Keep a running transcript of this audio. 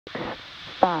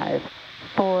5,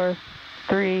 4,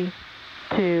 3,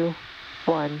 2,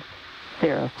 1,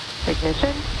 0.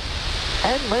 Ignition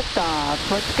and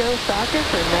liftoff. Let's go Falcon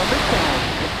for number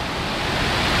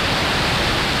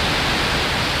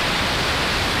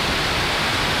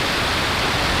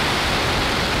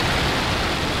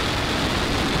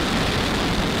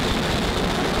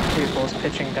 10. Vehicles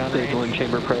pitching downrange. Stage 1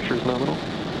 chamber pressure is nominal.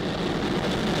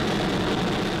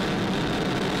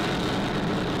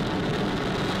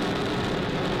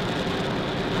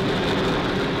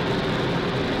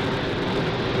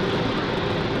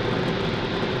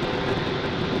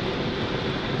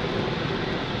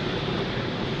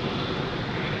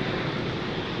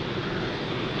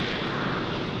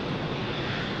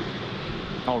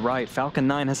 All right, Falcon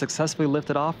 9 has successfully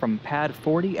lifted off from Pad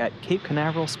 40 at Cape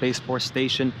Canaveral Space Force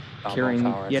Station, carrying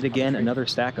yet again another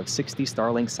stack of 60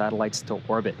 Starlink satellites to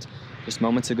orbit. Just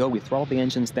moments ago, we throttled the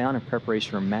engines down in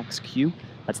preparation for max Q.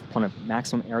 That's the point of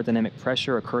maximum aerodynamic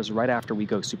pressure, occurs right after we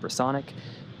go supersonic.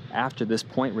 After this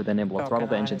point, we're then able to throttle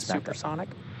the engines back supersonic.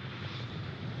 up.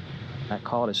 That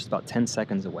call is just about 10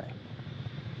 seconds away.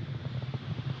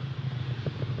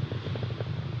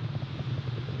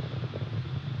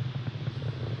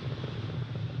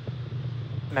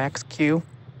 Max Q.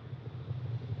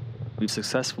 We've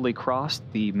successfully crossed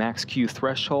the max Q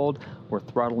threshold. We're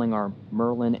throttling our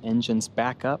Merlin engines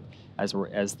back up. As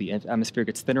the atmosphere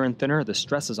gets thinner and thinner, the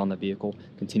stresses on the vehicle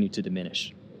continue to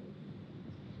diminish.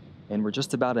 And we're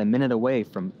just about a minute away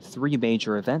from 3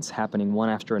 major events happening one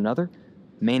after another.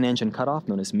 Main engine cutoff,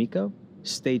 known as MECO,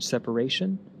 stage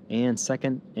separation, and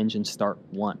second engine start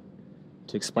 1.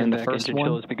 To explain the first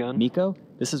one, MECO,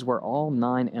 this is where all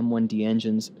 9 M1D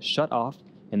engines shut off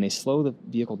and they slow the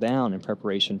vehicle down in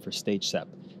preparation for stage sep.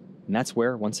 And that's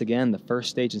where, once again, the first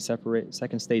stage and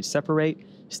second stage separate.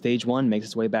 Stage 1 makes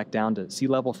its way back down to sea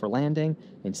level for landing,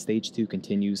 and stage 2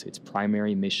 continues its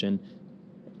primary mission,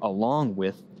 along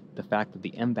with the fact that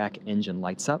the MVAC engine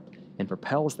lights up and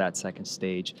propels that second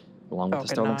stage, along with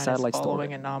the Starlink satellites to orbit.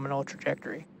 Following a nominal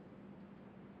trajectory.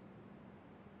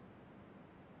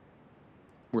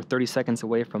 We're 30 seconds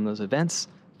away from those events.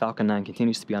 Falcon 9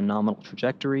 continues to be on nominal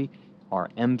trajectory. Our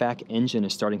MVAC engine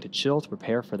is starting to chill to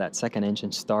prepare for that second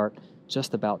engine start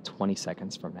just about 20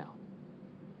 seconds from now.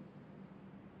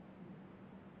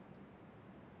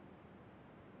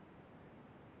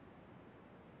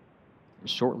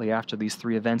 Shortly after these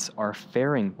 3 events, our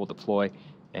fairing will deploy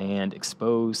and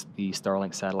expose the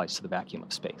Starlink satellites to the vacuum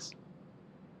of space.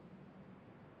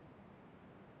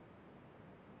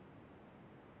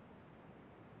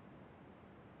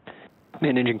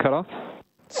 Main engine cutoff.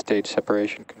 Stage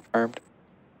separation confirmed.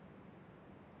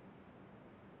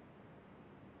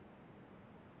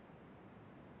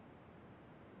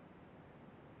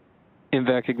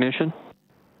 MVAC ignition.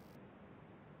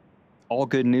 All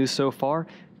good news so far.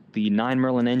 The 9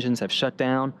 Merlin engines have shut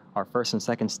down. Our first and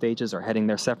second stages are heading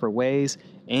their separate ways,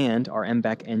 and our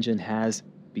MVAC engine has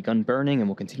begun burning and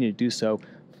will continue to do so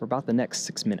for about the next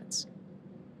 6 minutes.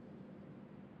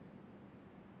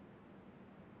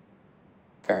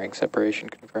 Fairing separation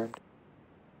confirmed.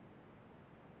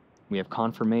 We have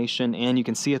confirmation, and you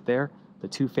can see it there. The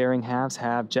 2 fairing halves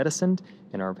have jettisoned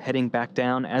and are heading back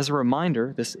down. As a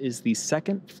reminder, this is the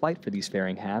second flight for these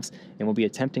fairing halves, and we'll be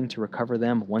attempting to recover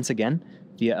them once again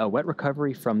via a wet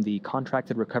recovery from the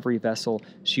contracted recovery vessel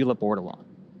Sheila Bordelon.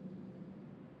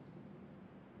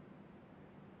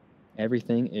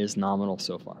 Everything is nominal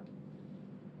so far.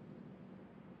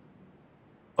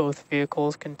 Both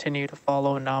vehicles continue to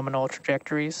follow nominal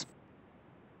trajectories.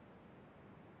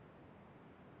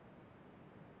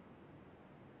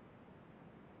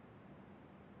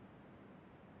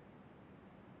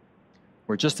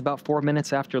 We're just about 4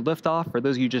 minutes after liftoff. For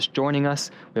those of you just joining us,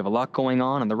 we have a lot going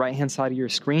on. On the right-hand side of your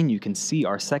screen, you can see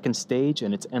our second stage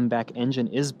and its MVAC engine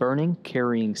is burning,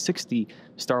 carrying 60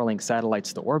 Starlink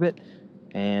satellites to orbit.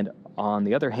 And on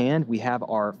the other hand, we have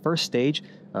our first stage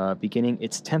beginning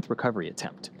its 10th recovery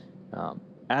attempt.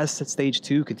 As stage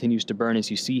 2 continues to burn,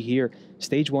 as you see here,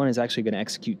 stage 1 is actually going to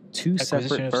execute 2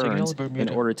 separate burns in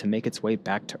order to make its way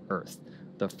back to Earth.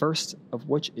 The first of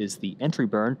which is the entry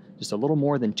burn. Just a little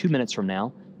more than 2 minutes from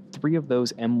now, 3 of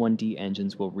those M1D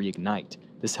engines will reignite.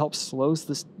 This helps slows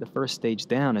the first stage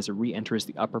down as it re-enters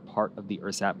the upper part of the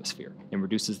Earth's atmosphere and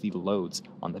reduces the loads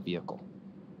on the vehicle.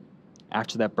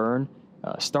 After that burn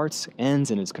starts, ends,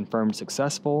 and is confirmed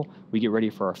successful, we get ready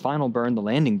for our final burn, the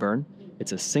landing burn.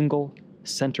 It's a single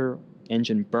center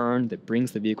engine burn that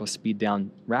brings the vehicle speed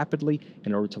down rapidly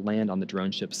in order to land on the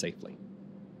drone ship safely.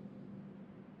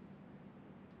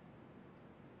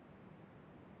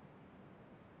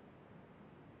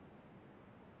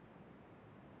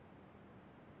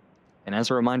 And as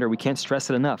a reminder, we can't stress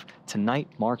it enough, tonight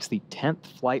marks the 10th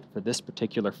flight for this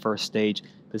particular first stage.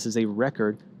 This is a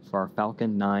record for our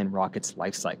Falcon 9 rocket's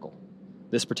life cycle.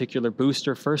 This particular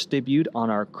booster first debuted on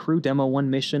our Crew Demo 1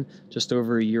 mission just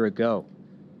over a year ago.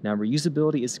 Now,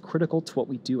 reusability is critical to what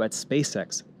we do at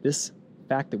SpaceX. This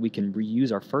fact that we can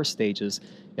reuse our first stages,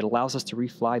 it allows us to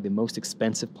refly the most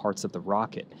expensive parts of the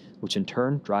rocket, which in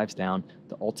turn drives down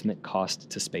the ultimate cost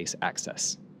to space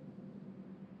access.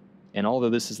 And although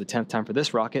this is the 10th time for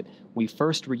this rocket, we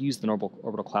first reused an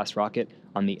orbital class rocket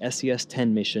on the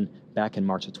SES-10 mission back in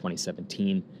March of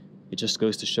 2017. It just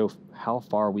goes to show how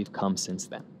far we've come since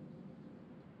then.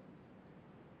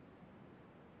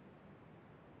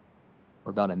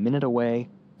 We're about a minute away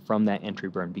from that entry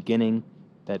burn beginning.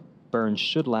 That burn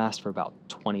should last for about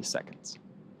 20 seconds.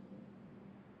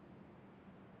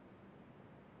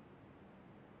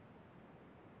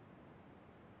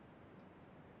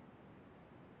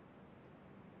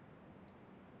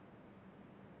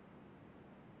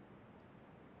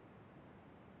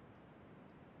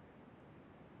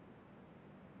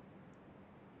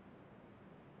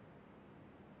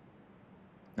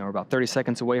 Now we're about 30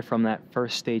 seconds away from that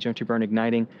first stage entry burn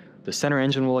igniting. The center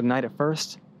engine will ignite at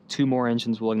first. 2 more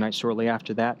engines will ignite shortly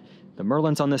after that. The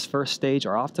Merlins on this first stage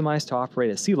are optimized to operate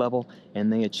at sea level,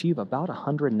 and they achieve about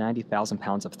 190,000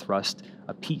 pounds of thrust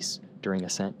apiece during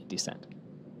ascent and descent.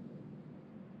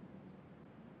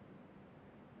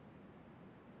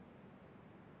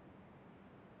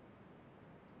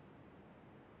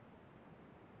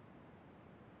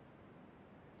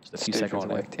 Just a few Stage seconds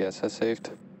 1 away. FTS has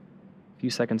saved. Few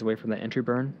seconds away from the entry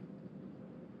burn.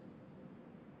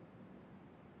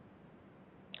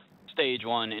 Stage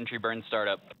 1 entry burn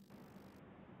startup.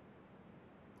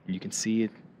 And you can see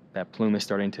that plume is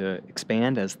starting to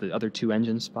expand as the other 2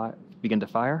 engines begin to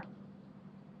fire.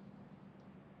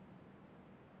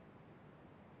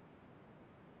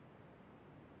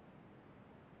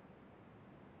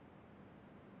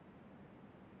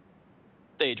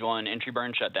 Stage 1 entry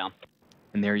burn shutdown.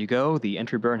 And there you go, the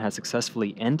entry burn has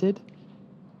successfully ended.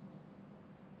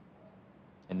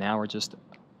 And now we're just a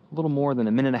little more than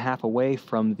a minute and a half away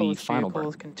from the Both final burn.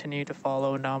 vehicles continue to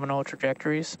follow nominal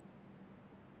trajectories.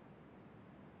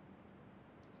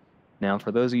 Now,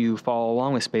 for those of you who follow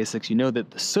along with SpaceX, you know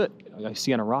that the soot you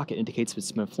see on a rocket indicates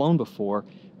it's been flown before.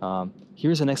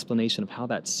 Here's an explanation of how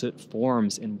that soot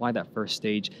forms and why that first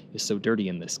stage is so dirty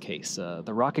in this case. The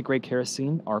rocket-grade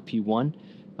kerosene, RP1,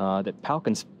 that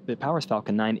powers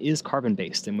Falcon 9 is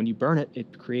carbon-based, and when you burn it,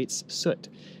 it creates soot.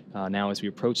 Now, as we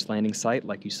approach the landing site,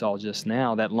 like you saw just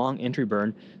now, that long entry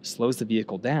burn slows the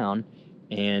vehicle down,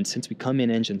 and since we come in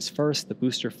engines first, the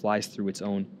booster flies through its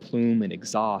own plume and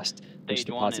exhaust, which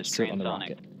deposits soot on the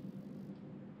rocket.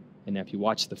 And now if you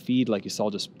watch the feed like you saw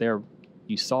just there,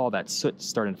 you saw that soot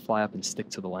starting to fly up and stick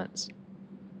to the lens.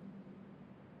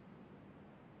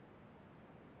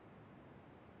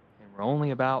 And we're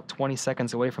only about 20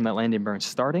 seconds away from that landing burn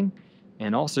starting,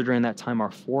 and also during that time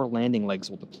our 4 landing legs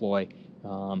will deploy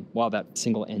while that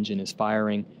single engine is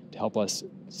firing to help us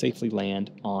safely land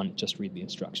on Just Read the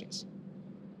Instructions.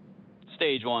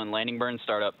 Stage 1 landing burn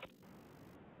startup.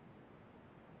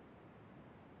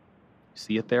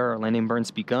 See it there, our landing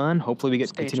burn's begun. Hopefully we get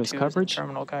Stage continuous 2 is in coverage.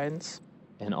 terminal guidance.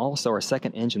 And also our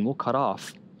second engine will cut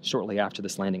off shortly after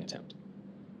this landing attempt.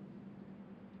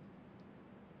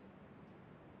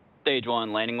 Stage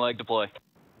 1 landing leg deploy.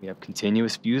 We have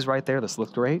continuous views right there. This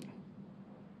looked great.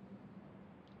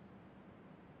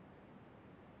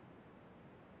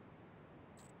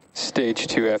 Stage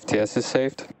 2 FTS is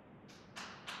saved.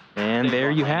 And Stage there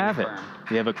 1 you landing have it. confirmed.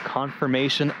 We have a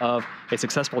confirmation of a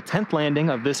successful 10th landing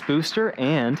of this booster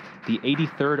and the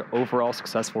 83rd overall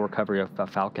successful recovery of the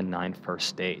Falcon 9 first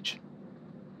stage.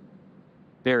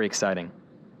 Very exciting.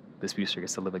 This booster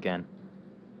gets to live again.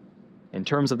 In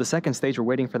terms of the second stage, we're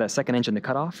waiting for that second engine to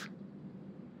cut off.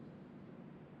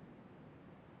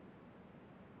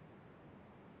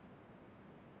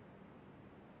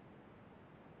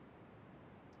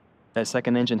 That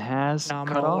second engine has cut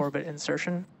Nominal off. orbit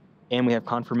insertion. And we have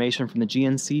confirmation from the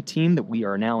GNC team that we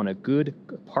are now in a good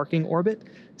parking orbit.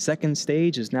 Second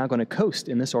stage is now going to coast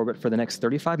in this orbit for the next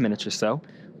 35 minutes or so.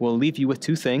 We'll leave you with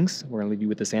 2 things. We're going to leave you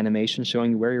with this animation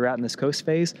showing you where you're at in this coast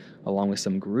phase, along with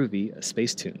some groovy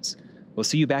space tunes. We'll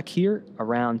see you back here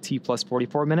around T plus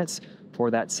 44 minutes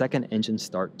for that second engine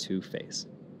start 2 phase.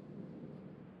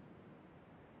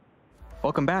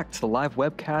 Welcome back to the live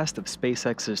webcast of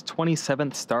SpaceX's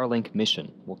 27th Starlink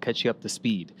mission. We'll catch you up to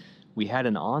speed. We had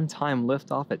an on-time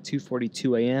liftoff at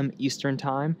 2:42 a.m. Eastern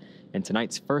Time, and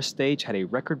tonight's first stage had a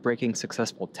record-breaking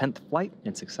successful 10th flight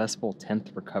and successful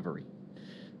 10th recovery.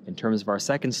 In terms of our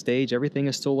second stage, everything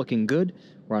is still looking good.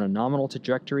 We're on a nominal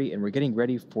trajectory, and we're getting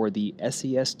ready for the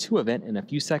SES-2 event in a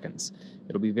few seconds.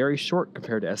 It'll be very short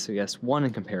compared to SES-1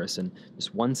 in comparison,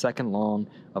 just 1 second long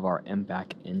of our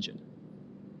MBAC engine.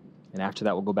 And after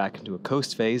that, we'll go back into a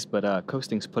coast phase, but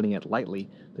coasting's putting it lightly.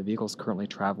 The vehicle's currently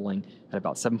traveling at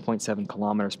about 7.7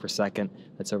 kilometers per second.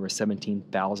 That's over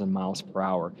 17,000 miles per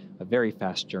hour, a very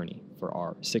fast journey for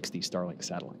our 60 Starlink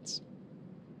satellites.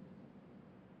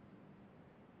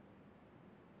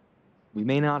 We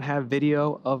may not have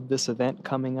video of this event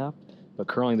coming up, but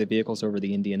currently the vehicle's over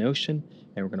the Indian Ocean,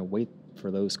 and we're going to wait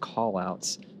for those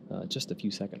call-outs just a few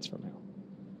seconds from now.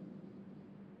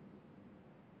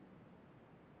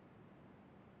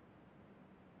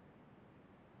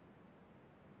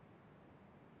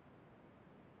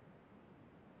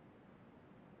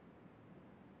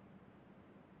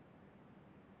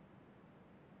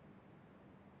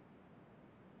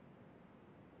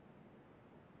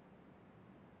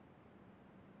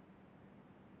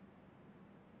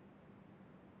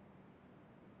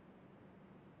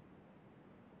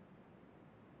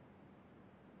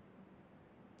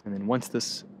 And then once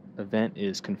this event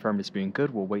is confirmed as being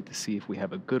good, we'll wait to see if we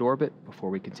have a good orbit before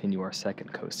we continue our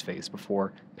second coast phase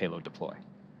before payload deploy.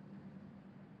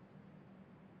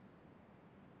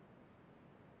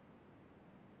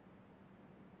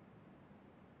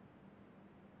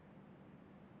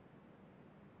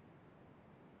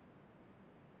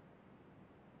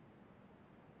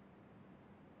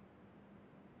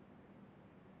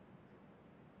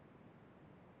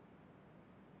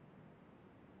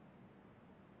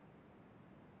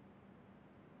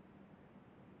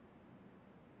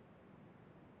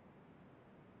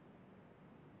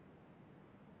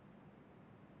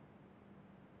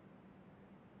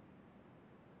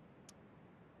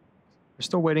 We're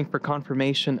still waiting for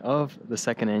confirmation of the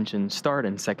second engine start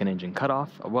and second engine cutoff,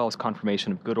 as well as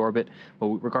confirmation of good orbit. But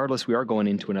regardless, we are going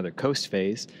into another coast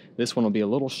phase. This one will be a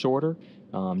little shorter.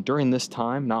 During this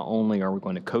time, not only are we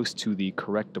going to coast to the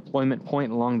correct deployment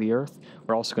point along the Earth,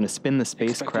 we're also going to spin the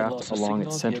spacecraft along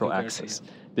its central axis.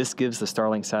 This gives the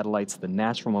Starlink satellites the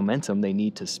natural momentum they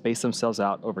need to space themselves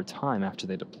out over time after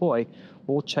they deploy.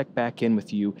 We'll check back in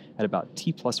with you at about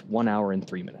T+1 hour and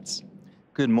 3 minutes.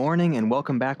 Good morning and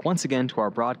welcome back once again to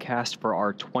our broadcast for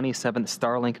our 27th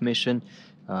Starlink mission.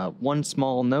 One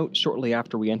small note, shortly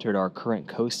after we entered our current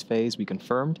coast phase, we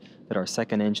confirmed that our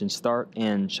second engine start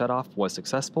and shutoff was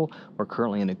successful. We're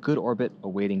currently in a good orbit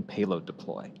awaiting payload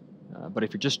deploy. But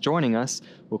if you're just joining us,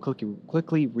 we'll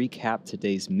quickly recap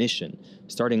today's mission,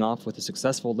 starting off with a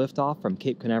successful liftoff from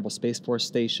Cape Canaveral Space Force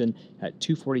Station at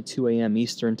 2:42 a.m.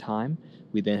 Eastern Time.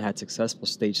 We then had successful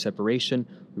stage separation.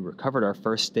 We recovered our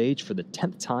first stage for the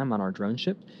 10th time on our drone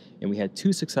ship, and we had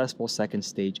 2 successful second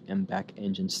stage MBAC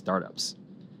engine startups.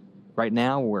 Right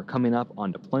now, we're coming up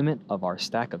on deployment of our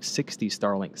stack of 60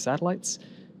 Starlink satellites.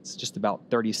 It's just about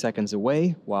 30 seconds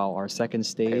away, while our second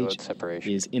stage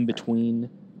is in between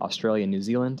Australia and New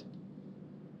Zealand.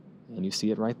 And you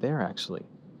see it right there, actually.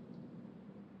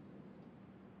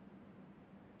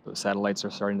 Those satellites are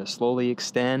starting to slowly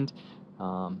extend.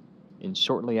 And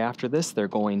shortly after this, they're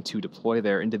going to deploy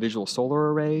their individual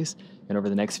solar arrays. And over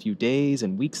the next few days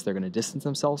and weeks, they're going to distance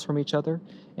themselves from each other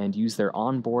and use their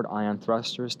onboard ion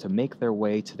thrusters to make their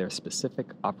way to their specific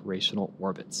operational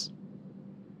orbits.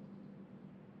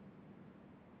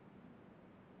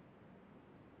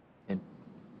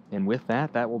 And with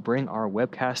that, that will bring our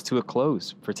webcast to a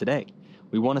close for today.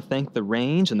 We want to thank the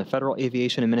Range and the Federal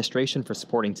Aviation Administration for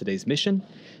supporting today's mission.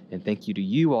 And thank you to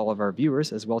you, all of our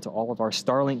viewers, as well to all of our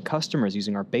Starlink customers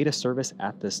using our beta service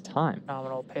at this time.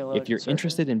 Nominal payload If you're insertion.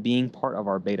 interested in being part of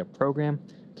our beta program,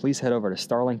 please head over to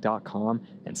starlink.com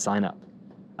and sign up.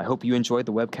 I hope you enjoyed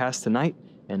the webcast tonight,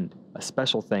 and a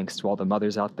special thanks to all the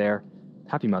mothers out there.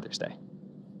 Happy Mother's Day.